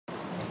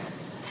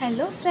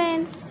Hello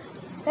friends,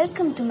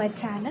 welcome to my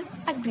channel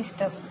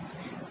AgriStuff.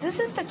 This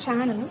is the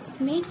channel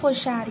made for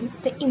sharing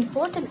the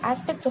important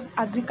aspects of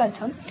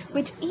agriculture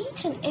which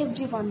each and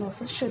every one of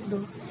us should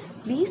know.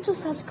 Please do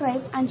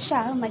subscribe and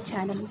share my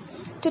channel.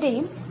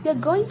 Today we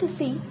are going to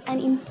see an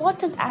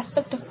important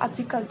aspect of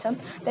agriculture,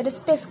 that is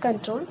pest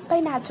control by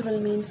natural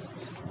means.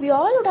 We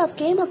all would have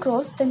came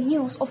across the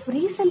news of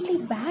recently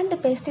banned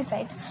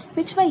pesticides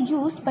which were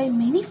used by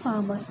many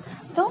farmers.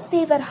 Though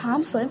they were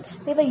harmful,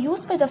 they were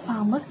used by the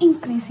farmers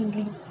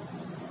increasingly.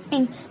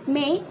 In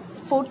May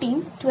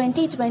 14,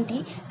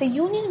 2020, the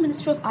Union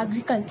Ministry of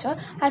Agriculture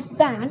has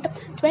banned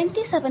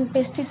 27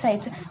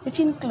 pesticides, which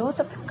includes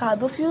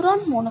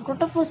carbofuran,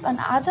 monocrotophos, and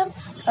other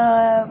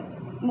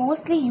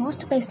mostly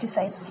used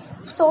pesticides.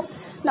 So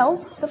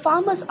now the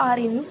farmers are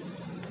in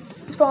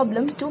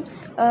problem to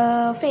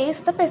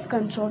face the pest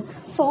control.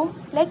 So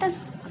let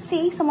us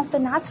see some of the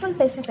natural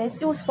pesticides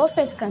used for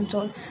pest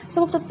control.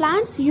 Some of the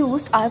plants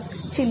used are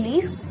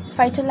chilies,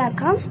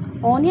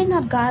 phytolacca, onion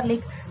or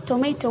garlic,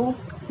 tomato,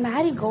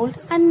 marigold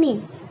and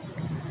neem.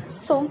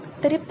 So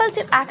the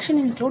repulsive action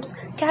includes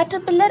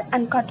caterpillar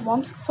and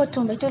cutworms for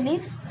tomato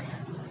leaves,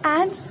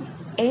 ants,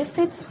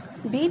 aphids,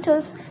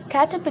 beetles,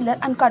 caterpillar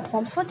and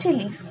cutworms for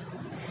chilies.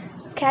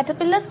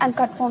 Caterpillars and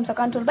cutworms are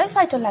controlled by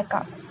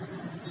phytolacca.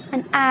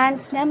 And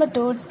ants,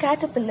 nematodes,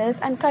 caterpillars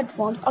and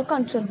cutworms are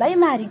controlled by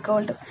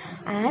marigold.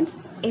 Ants,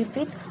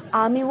 aphids,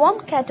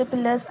 armyworm,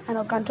 caterpillars and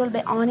are controlled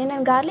by onion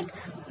and garlic.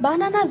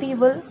 Banana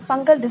weevil,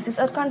 fungal disease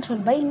are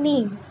controlled by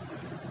neem.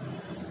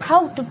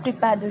 How to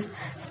prepare this?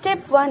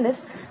 Step 1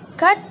 is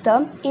cut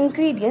the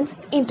ingredients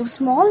into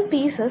small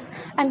pieces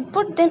and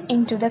put them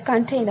into the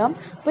container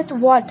with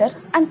water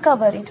and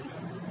cover it.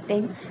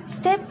 Then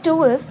step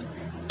 2 is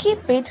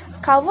keep it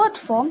covered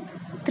for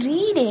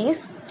 3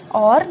 days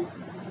or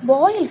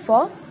boil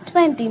for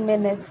 20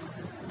 minutes.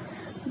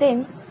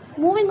 Then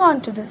moving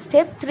on to the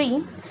step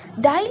 3,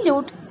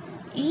 dilute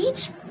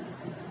each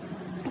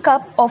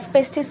cup of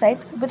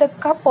pesticides with a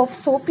cup of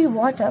soapy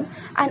water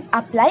and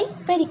apply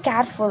very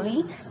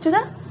carefully to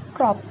the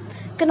crop.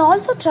 You can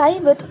also try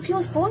with a few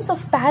spoons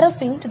of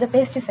paraffin to the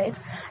pesticides,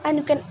 and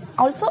you can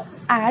also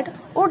add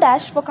wood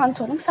ash for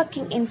controlling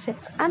sucking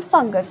insects and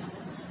fungus.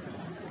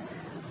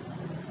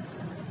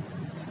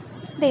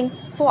 Then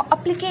for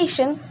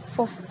application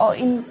for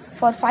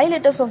 5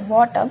 liters of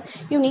water,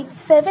 you need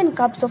 7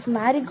 cups of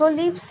marigold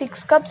leaves,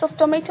 6 cups of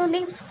tomato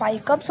leaves,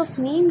 5 cups of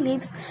neem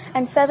leaves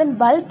and 7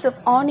 bulbs of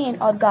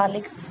onion or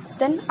garlic.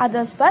 Then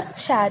others were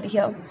shared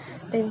here.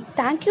 Then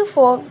thank you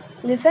for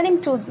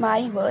listening to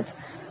my words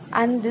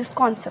and this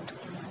concept.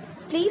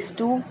 Please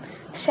do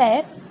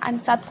share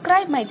and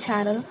subscribe my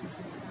channel.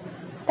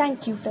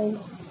 Thank you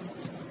friends.